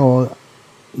 Pero,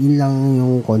 yun lang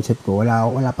yung concept ko.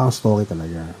 Wala pang story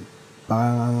talaga.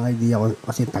 Parang ang idea ko,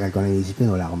 kasi tagal ko na inisip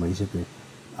yun, wala akong maisip eh.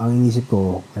 Ang inisip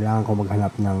ko, kailangan ko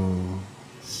maghanap ng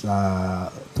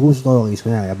true stories,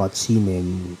 kunyari, about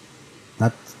seamen,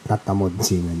 not tamod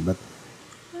seamen, but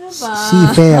Ano ba?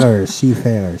 seafarers,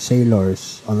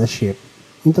 sailors on a ship.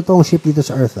 Yung totoong ship dito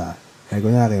sa Earth Kaya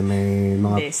kunyari, may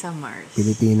mga Hindi, sa Mars.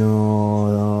 Pilipino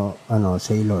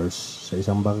sailors sa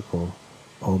isang barko.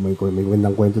 May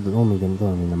kwentang kwento doon, may ganito,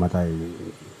 may namatay,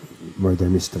 murder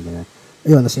mystery, ganyan.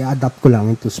 Ayun, kasi adapt ko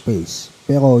lang into space.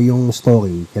 Pero yung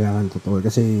story, kailangan totoo.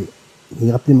 Kasi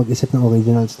hirap din mag-isip ng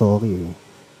original story.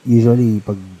 Usually,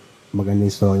 pag maganda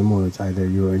yung story mo, it's either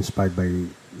you're inspired by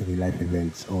real life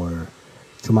events or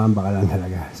sumamba ka lang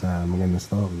talaga sa magandang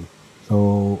story. So,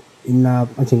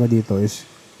 napansin ko dito is,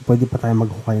 pwede pa tayo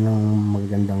maghukay ng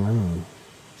magagandang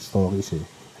stories eh.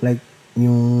 Like,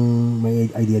 yung may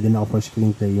idea din ako for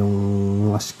screenplay, yung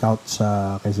mga scouts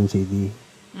sa Quezon City.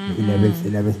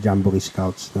 11th Jamboree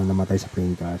Scouts na namatay sa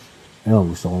plane crash.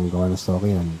 Ayun, gusto kong gawa ng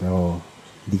story yun. Pero,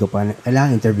 hindi ko pa,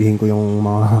 kailangan interviewin ko yung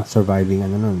mga surviving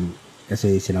nun.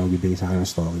 Kasi sila magbibigay sa akin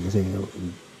ng story. Kasi,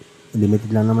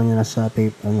 limited lang naman yun sa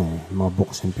tape, mga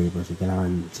books and papers.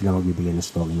 Kailangan sila magbibigay ng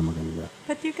story na maganda.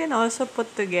 But you can also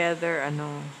put together,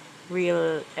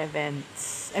 real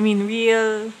events. I mean,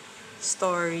 real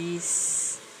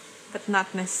stories, but not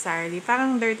necessarily.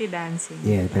 Parang Dirty Dancing.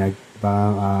 Yeah,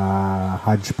 parang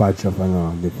hodgepodge of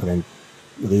different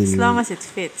real... As long as it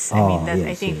fits.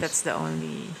 I think yes. that's the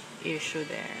only issue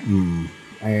there.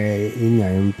 Yun nga,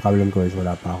 yung problem ko is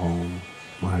wala pa akong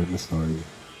mahalap na story.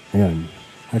 Ayun,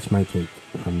 that's my take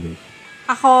from this.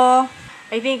 Ako,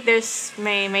 I think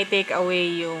may take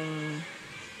away yung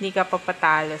hindi ka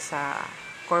papatalo sa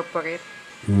corporate.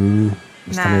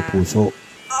 Basta may puso.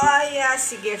 Oh, yeah,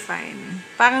 sige, fine.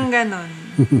 Parang ganon.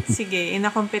 Sige, in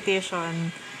a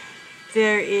competition,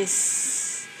 there is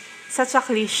such a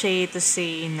cliche to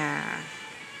say na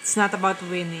it's not about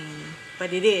winning,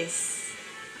 but it is.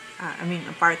 A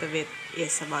part of it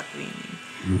is about winning.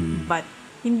 But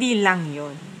hindi lang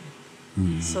yon.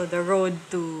 So, the road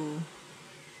to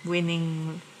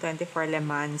winning 24 Le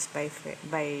Mans by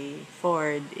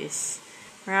Ford is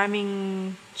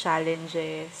maraming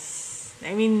challenges.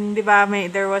 I mean, di ba,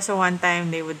 there was a one time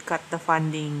they would cut the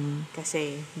funding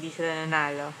kasi hindi sila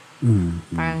nanalo.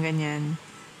 Parang ganyan.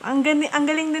 Ang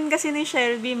galing din kasi ni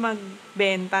Shelby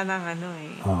magbenta ng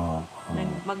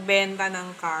magbenta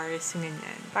ng cars,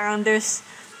 ganyan. Parang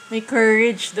may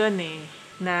courage dun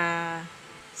na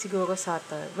siguro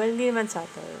subtle. Well, hindi naman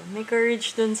subtle. May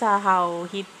courage dun sa how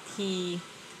he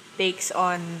takes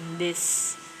on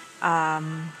this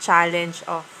challenge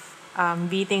of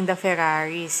beating the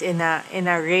Ferraris in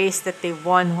a race that they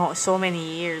won so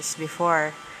many years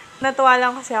before. Natuwa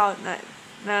lang kasi ako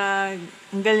na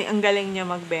ang galing niya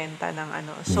magbenta ng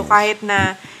So kahit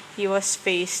na he was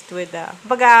faced with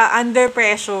under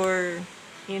pressure,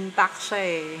 intact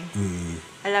siya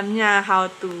Alam niya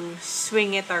how to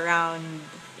swing it around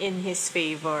in his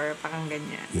favor, parang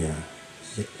ganyan. Yeah.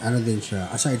 Din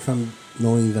siya, aside from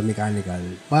knowing the mechanical,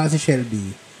 para si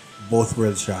Shelby, both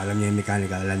worlds siya. Alam niya yung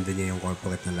mechanical, alam din niya yung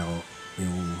corporate na laro.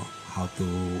 Yung how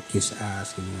to kiss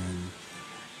ass, ganyan.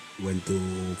 When to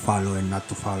follow and not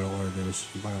to follow orders.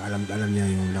 Parang alam niya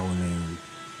yung laro na yun.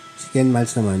 Si Ken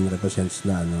Miles naman represents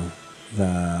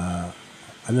the,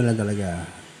 ano lang talaga,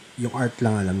 yung art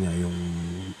lang alam niya, yung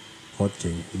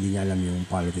kotse, hindi niya alam yung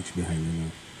politics behind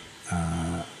yun.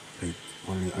 Like,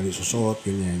 ano yung susot,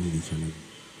 ganyan, hindi siya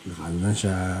nakaano lang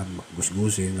siya,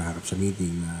 gusgusin, naharap sa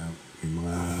meeting na may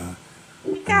mga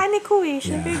Mekaniko eh.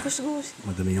 Siyempre, gusgus.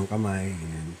 madumi yung kamay,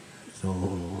 ganyan. So,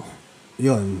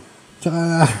 yun.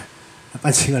 Tsaka,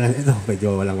 napansin ko lang, ito,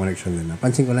 medyo walang connection din.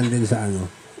 Napansin ko lang din sa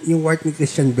yung wart ni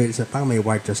Christian Bale, parang may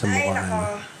wart siya sa mukha.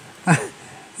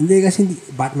 Hindi kasi,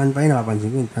 Batman pa yun, napapansin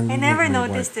ko. I never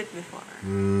noticed it before.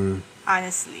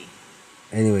 Honestly.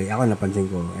 Anyway, ako napansin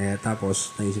ko. Tapos,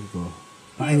 naisip ko,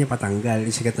 bakit niya patanggal?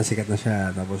 Sikat na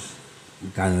siya. Tapos,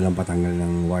 kano lang patanggal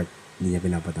ng wart. Hindi niya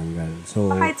pinapatanggal. So,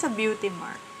 baka it's a beauty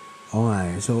mark. Oo nga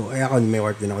eh. So, ako, may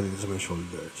wart din ako dito sa my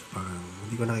shoulder. So, parang,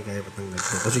 hindi ko nakikaya patanggal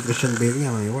ko. Kasi Christian Bale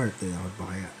nga may wart eh. Ako pa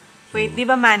kaya. So, wait, di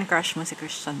ba man crush mo si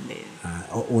Christian Bale?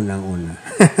 Unang-una.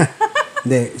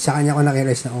 Hindi, sa kanya ko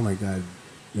nakirealize na, oh my God,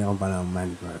 hindi ako pala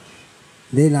man crush.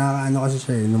 Hindi, nakakaano kasi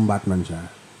siya eh, nung Batman siya,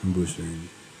 yung Bruce Wayne.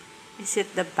 Is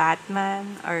it the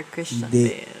Batman or Christian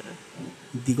Hindi. Bale?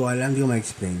 Hindi ko alam, hindi ko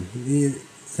ma-explain.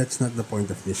 That's not the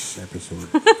point of this episode.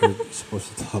 We're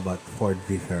supposed to talk about Ford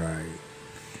v Ferrari.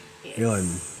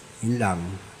 Yes. Yun lang.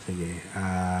 Sige.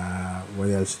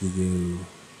 What else did you...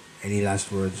 Any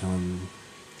last words on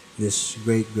this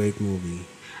great movie?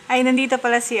 Ay, nandito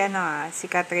pala si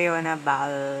Catriona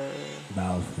Balfe.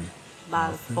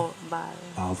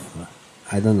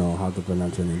 I don't know how to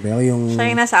pronounce her name. Pero yung...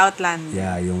 siya yung nasa Outlander.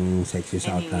 Yeah, yung sexy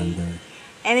sa Anyway. Outlander.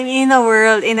 And in a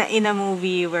world, in a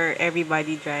movie where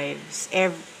everybody drives,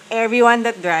 everyone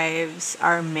that drives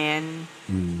are men,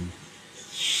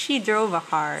 she drove a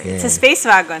car. Yeah. It's a space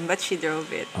wagon, but she drove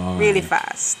it really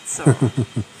fast. So,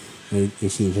 May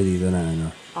scene siya dito na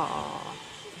oo.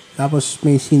 Tapos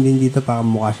may scene din dito parang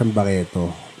mukha siyang Barreto.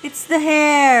 It's the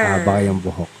hair. Baka yung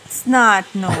buhok. It's not,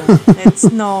 no. It's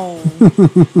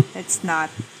not.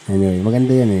 Anyway,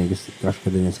 maganda yan eh. Crush ko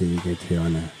din yan si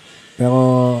Catriona.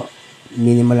 Pero,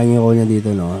 minimal lang yung role niya dito,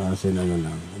 no? As in,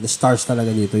 lang. The stars talaga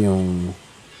dito yung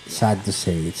sad to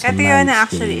say. It's Catriona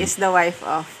actually is the wife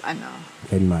of,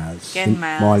 Ken Miles. Ken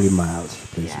Miles. Molly Miles.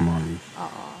 Plays Yeah. Molly.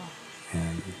 Oo.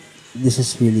 And this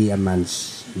is really a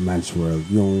man's world.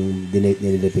 Yung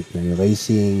nilidepict na yung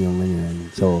racing, yung ganyan.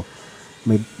 So,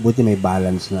 buti may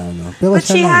balance na Pero But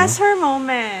she lang, has her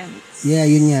moments. Yeah,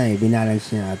 yun nga eh.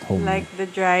 Binalance niya at home. Like the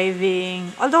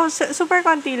driving. Although, super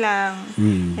konti lang.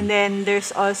 Mm. And then,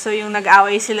 there's also yung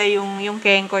nag-away sila yung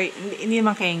Kenkoy. Hindi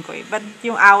naman Kenkoy. But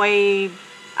yung away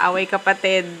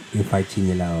kapatid. Yung fight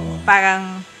scene nila,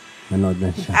 Parang, nanood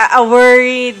na siya. a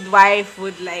worried wife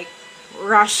would like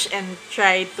rush and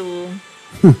try to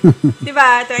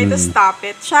diba? Try to stop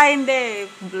it. Siya hindi.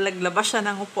 Laglabas siya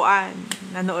ng upuan.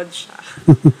 Nanood siya.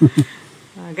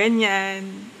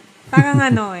 Ganyan. Parang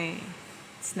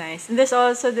it's nice. And there's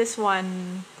also this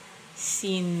one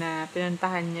scene na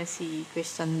pinuntahan niya si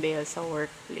Christian Bale sa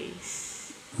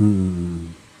workplace.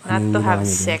 Not to have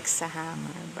sex sa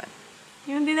hangar, but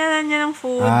yung dinala niya ng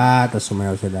food. Tapos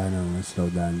sumayaw sila ng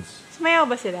slow dance. Sumayaw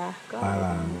ba sila?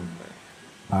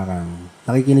 Parang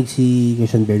nakikinig si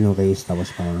Christian Bale ng race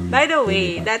tapos parang... By the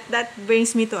way, that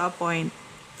brings me to a point.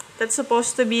 That's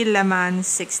supposed to be Le Mans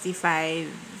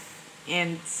 65.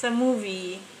 And sa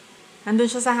movie, nandun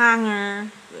siya sa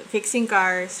hangar, fixing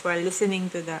cars while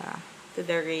listening to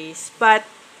the race. But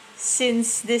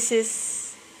since this is...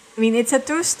 it's a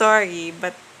true story,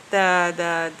 but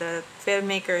the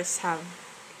filmmakers have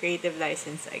creative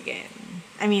license again.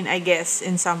 I guess,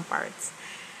 in some parts.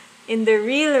 In the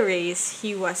real race,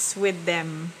 he was with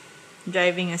them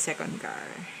driving a second car.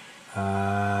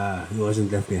 He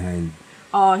wasn't left behind.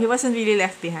 Oh, he wasn't really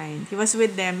left behind. He was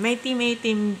with them. May team A,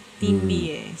 team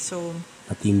B eh. So,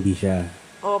 Team B siya.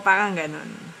 parang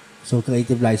ganun. So,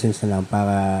 creative license na lang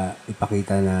para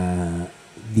ipakita na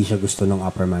di siya gusto ng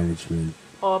upper management.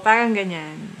 Parang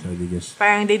ganyan. So,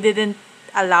 Parang they didn't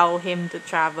allow him to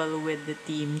travel with the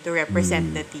team, to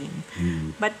represent the team.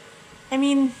 But,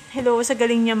 hello, sa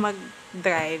galing niya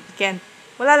mag-drive.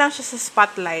 Wala lang siya sa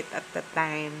spotlight at that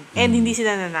time. And hindi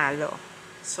sila nanalo.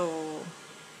 So,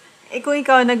 kung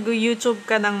ikaw nag-YouTube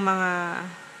ka ng mga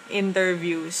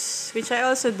interviews, which I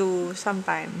also do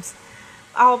sometimes,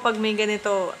 ako pag may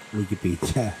ganito,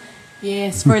 Wikipedia.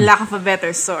 yes, for lack of a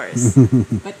better source.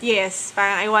 But yes,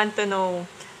 parang I want to know,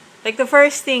 like the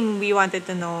first thing we wanted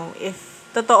to know, if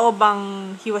totoo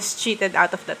bang he was cheated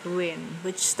out of that win,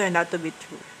 which turned out to be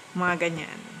true. Mga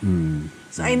ganyan.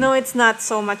 So I know it's not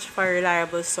so much for a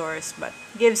reliable source, but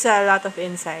gives a lot of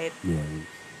insight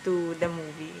to the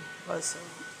movie also.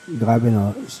 Grabe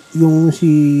no. Yung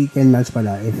si Ken Miles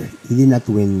pala, if he did not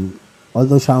win,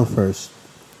 although siya ang first,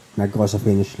 nag-cross sa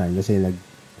finish line kasi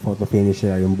nag-photo finish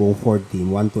sila yung buong Ford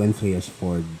team. 1, 2, and 3 as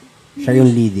Ford. Siya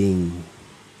yung leading.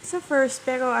 Sa first,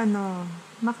 pero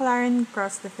McLaren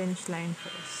crossed the finish line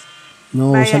first.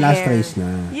 No, By sa a last hair. race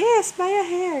na. Yes, by a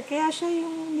hair. Kaya siya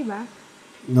yung, di ba?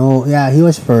 No, yeah, he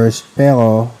was first.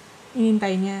 Pero,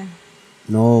 Inintay niya.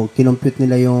 no, kinompute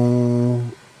nila yung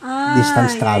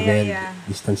distance travel. Yeah.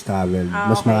 Distance travel. Ah,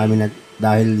 Mas okay. marami na,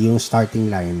 dahil yung starting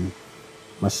line,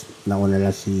 mas nauna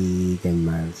lang si Ken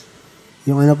Miles.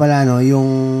 Yung ano pala, no,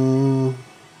 yung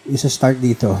sa start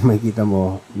dito, makikita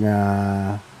mo na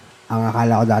ang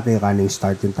akala ko dati running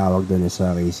start yung tawag doon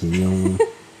sa racing. Yung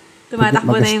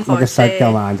Tumatakbo na yung kotse. Mag-start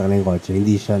ka, makaandar na yung kotse.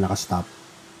 Hindi siya nakastop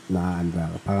na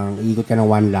andar. Parang ikot ka ng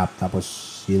 1 lap, tapos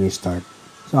yun yung start.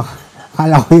 So,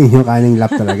 akala ko yun yung running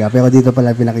lap talaga. Pero dito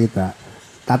pala pinakita,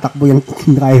 tatakbo yung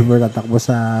driver, tatakbo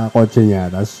sa kotse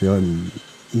niya, tapos yun,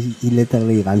 he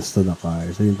literally runs to the car.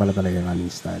 So, yun pala talaga yung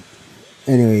running start.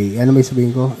 Anyway, ano may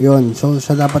sabihin ko? Yun, so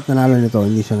siya dapat nanalo nito,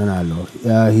 hindi siya nanalo.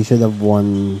 He should have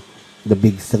won the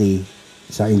big 3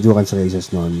 sa endurance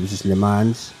races noon, which is Le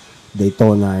Mans,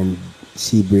 Daytona, and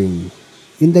Sebring.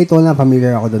 Yung Daytona,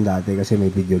 familiar ako doon dati kasi may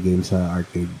video game sa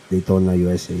arcade, Daytona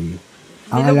USA.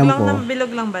 Ang alam ko, Bilog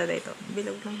lang ba dito?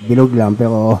 Bilog lang. bilog lang,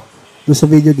 pero doon sa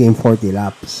video game, 40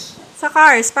 laps. Sa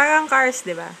Cars, parang Cars,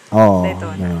 di ba? Oo,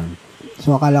 Daytona. ganun.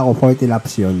 So, akala ko 40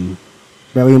 laps yun.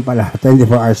 Pero yung pala, 24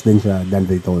 hours din siya than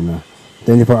Daytona.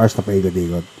 24 hours na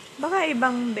paikot-ikot. Baka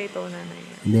ibang Daytona na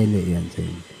yun. Hindi, yan,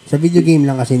 same. Sa video game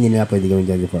lang kasi hindi nila pwede gawin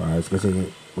 24 hours kasi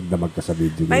magdamag ka sa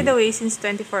video game. By the way, since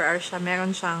 24 hours siya,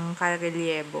 meron siyang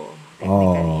karelyebo,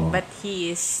 technically. Oh. But he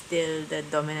is still the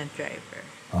dominant driver.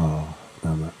 Oo,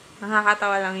 tama.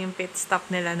 Nakakatawa lang yung pit stop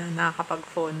nila na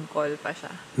nakakapag-phone call pa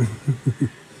siya.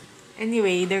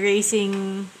 Anyway, the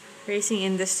racing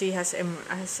industry has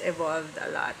evolved a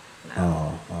lot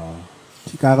now. Oo.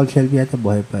 Si Carol Shelby yata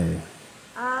buhay pa eh.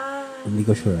 Hindi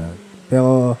ko sure.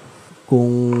 Pero kung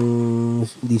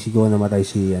hindi siguro namatay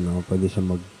si pwede siya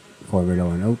mag-Formula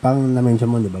 1. O, parang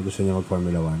na-mention mo, di ba? Gusto niya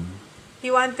mag-Formula 1.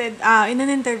 He wanted, in an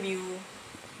interview,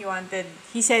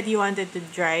 he said he wanted to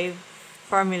drive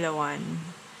Formula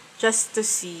 1 just to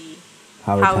see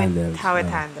how it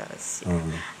handles.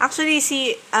 Actually,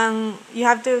 you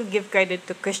have to give credit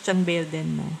to Christian Bale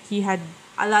din, no? He had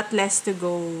a lot less to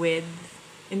go with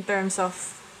in terms of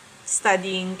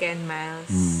studying Ken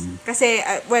Miles. Kasi,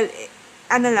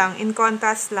 in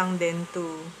contrast lang din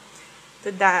to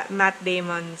Matt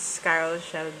Damon's Carroll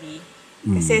Shelby.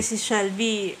 Kasi si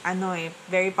Shelby,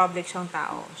 very public siyang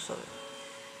tao. So,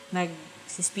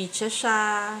 nag-speeches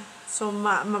siya. So,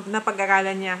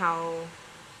 napag-aralan niya how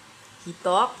he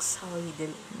talks, how he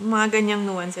mga ganyang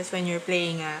nuances when you're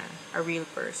playing a real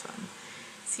person.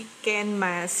 Si Ken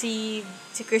Miles, si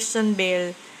Christian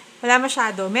Bale, wala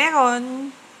masyado.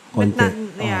 Meron, but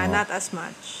not as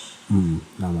much.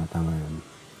 Tama yun.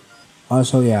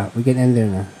 So yeah, we can end there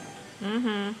na.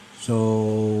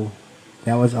 So,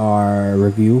 that was our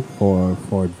review for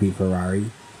Ford v Ferrari.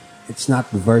 It's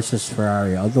not versus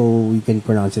Ferrari, although we can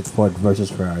pronounce it Ford versus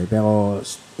Ferrari. Pero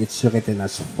it's written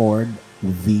as Ford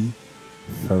v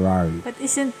Ferrari. But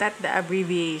isn't that the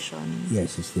abbreviation?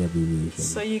 Yes, it's the abbreviation.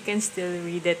 So you can still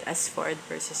read it as Ford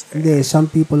versus Ferrari. Hindi, some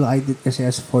people write it kasi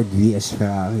as Ford vs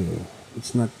Ferrari.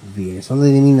 It's not VS.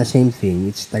 Although they mean the same thing,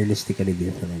 it's stylistically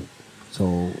different.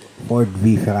 So, Ford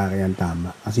v Ferrari ang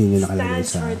tama. Kasi yun yung nakalagay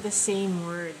Stands sa... for the same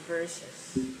word, versus.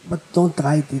 But don't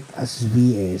write it as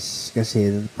VS kasi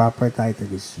the proper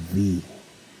title is V.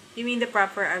 You mean the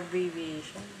proper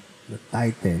abbreviation? The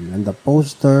title. And the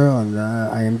poster on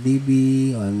the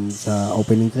IMDb, on sa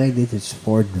opening credits, it's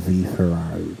Ford v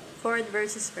Ferrari. Ford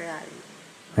versus Ferrari.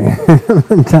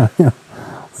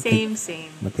 Same.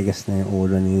 Matigas na yung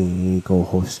ulo ni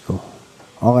co-host ko.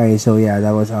 Okay, so yeah,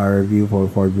 that was our review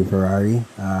for Ford v Ferrari.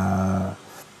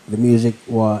 The music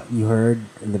what you heard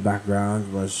in the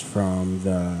background was from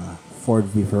the Ford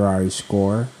v Ferrari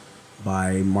score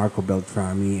by Marco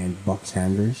Beltrami and Buck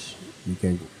Sanders. You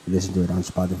can listen to it on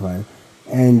Spotify.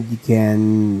 And you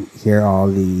can hear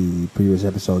all the previous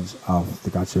episodes of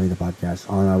the Couch Tomato podcast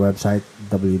on our website,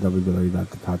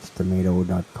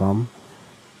 www.thecouchtomato.com.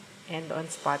 And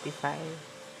on Spotify.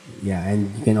 Yeah,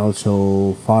 and you can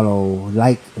also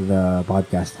like the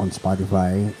podcast on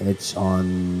Spotify. It's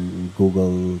on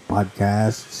Google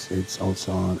Podcasts. It's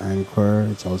also on Anchor.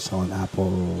 It's also on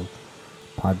Apple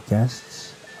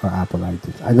Podcasts or Apple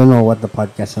iTunes. I don't know what the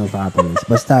podcast on Apple is.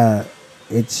 Basta,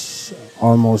 it's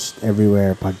almost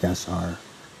everywhere podcasts are.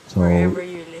 So wherever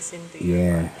you listen to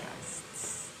your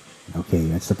podcasts. Okay,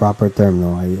 that's the proper term,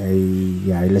 no?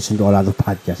 I listen to a lot of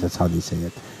podcasts. That's how they say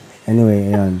it.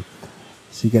 Anyway, ayan.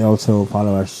 So you can also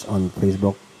follow us on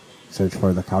Facebook, search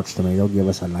for The Couch Tomato. Give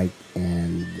us a like.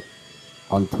 And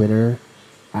on Twitter,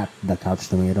 at The Couch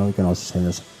Tomato. You can also send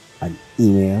us an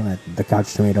email at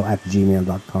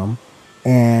thecouchtomato@gmail.com.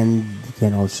 And you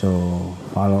can also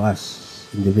follow us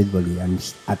individually. I'm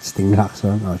at Sting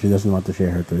Lacson. Oh, she doesn't want to share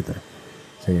her Twitter.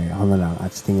 Sige, ako na lang.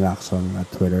 At Sting Lacson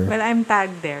at Twitter. Well, I'm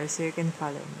tagged there, so you can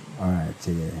follow me. Alright,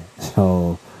 sige.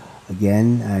 So,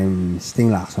 again, I'm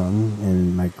Sting Lacson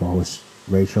and my co-host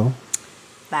Rachel.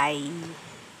 Bye.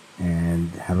 And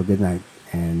have a good night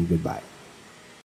and goodbye.